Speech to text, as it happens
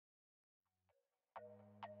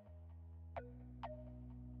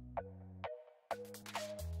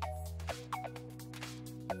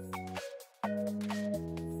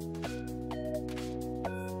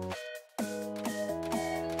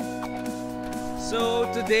So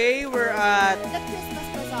today we're at The Christmas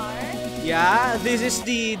Bazaar. yeah, this is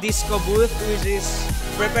the disco booth which is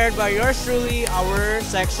prepared by yours truly, our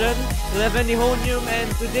section 11 Nihonium,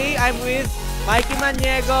 and today I'm with Mikey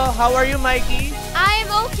Maniego. How are you, Mikey?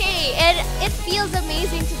 I'm okay, and it feels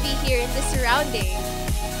amazing to be here in the surrounding.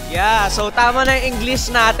 Yeah, so tama na yung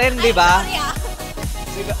English natin, di ba? Sorry ah.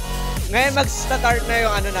 Ngayon mag-start na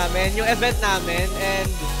yung namin, yung event namin,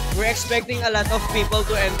 and we're expecting a lot of people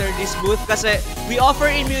to enter this booth kasi we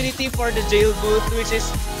offer immunity for the jail booth, which is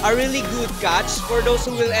a really good catch for those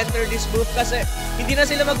who will enter this booth kasi hindi na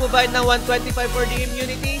sila magbabayad ng 125 for the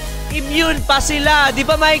immunity. Immune pa sila, di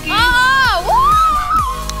ba, Mikey? Oh! Woo!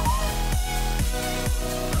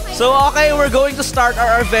 So okay, we're going to start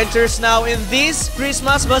our adventures now in this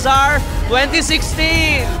Christmas Bazaar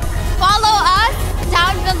 2016. Follow us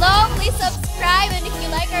down below. Please subscribe, and if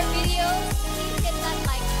you like our videos, please hit that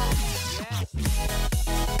like button.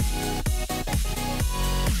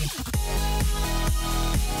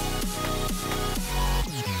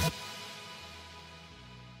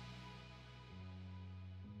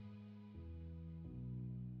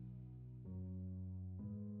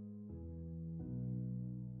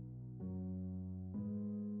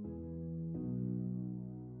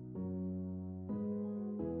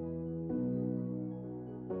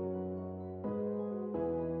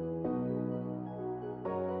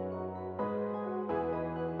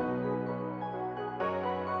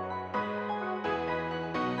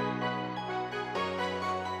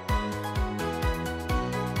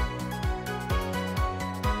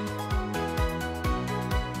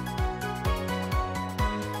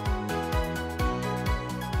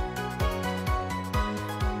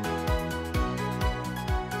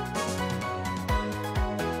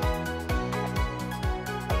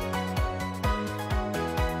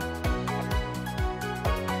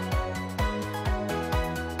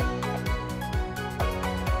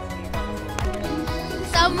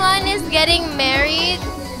 Someone is getting married.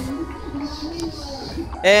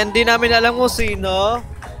 And di namin alam kung sino.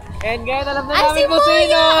 And ngayon alam na Ay, namin si kung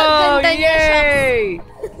sino! Moya! Ang ganda niya siya. Yay!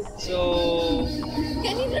 So,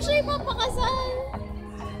 Kanino siya ipapakasal?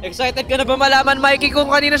 excited ka na ba malaman, Mikey, kung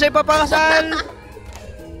kanino siya ipapakasal?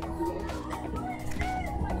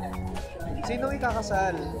 Sino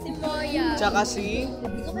ikakasal? Si Moya. Tsaka si...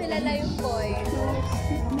 Hindi ko kilala yung boy.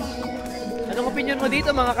 Anong opinion mo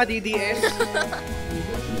dito, mga ka-DDS?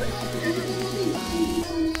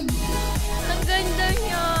 Ang ganda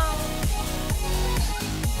niya.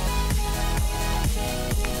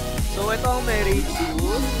 So, ito ang marriage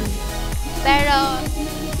suit. Pero,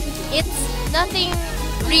 it's nothing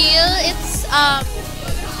real. It's,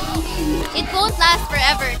 it won't last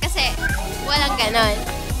forever kasi walang ganon.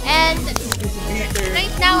 And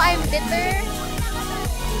right now, I'm bitter.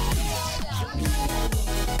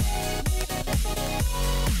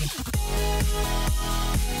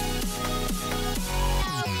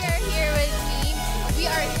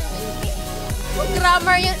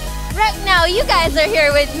 Grammar yun. Right now, you guys are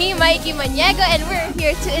here with me, Mikey Maniego, and we're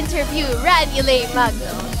here to interview Randy Lay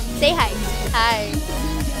Magno. Say hi. Hi.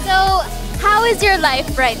 So, how is your life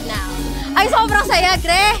right now? Ay, sobrang saya,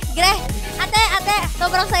 Gre! Ate!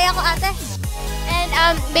 Sobrang saya ko, ate.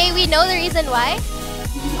 And, may we know the reason why?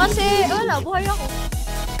 Kasi, wala, buhay ako.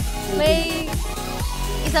 May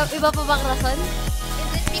iba pa bang rason?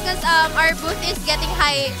 Is it because, our booth is getting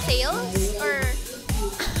high sales? Or...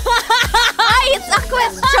 It's a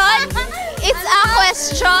question. It's a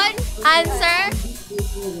question. Answer.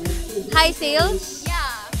 High sales?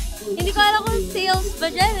 Yeah. Hindi ko alam kung sales ba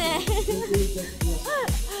dyan eh.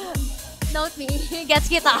 Note me. Gets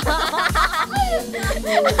kita.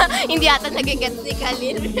 Hindi ata nag-gets si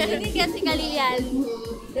Kalil. Hindi gets si Kalil yan.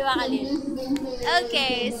 Di ba, Kalil?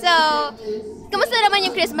 Okay, so, kamusta naman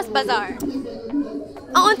yung Christmas Bazaar?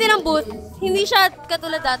 Ang unti ng booth, hindi siya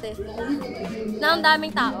katulad dati. Na ang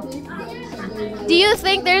daming tao. Do you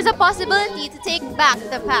think there's a possibility to take back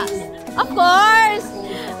the past? Of course!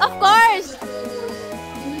 Of course!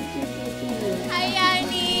 Hi,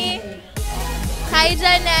 Yanni! Hi,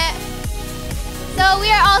 Janet! So,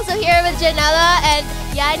 we are also here with Janella and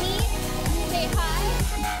Yanni. Say hi.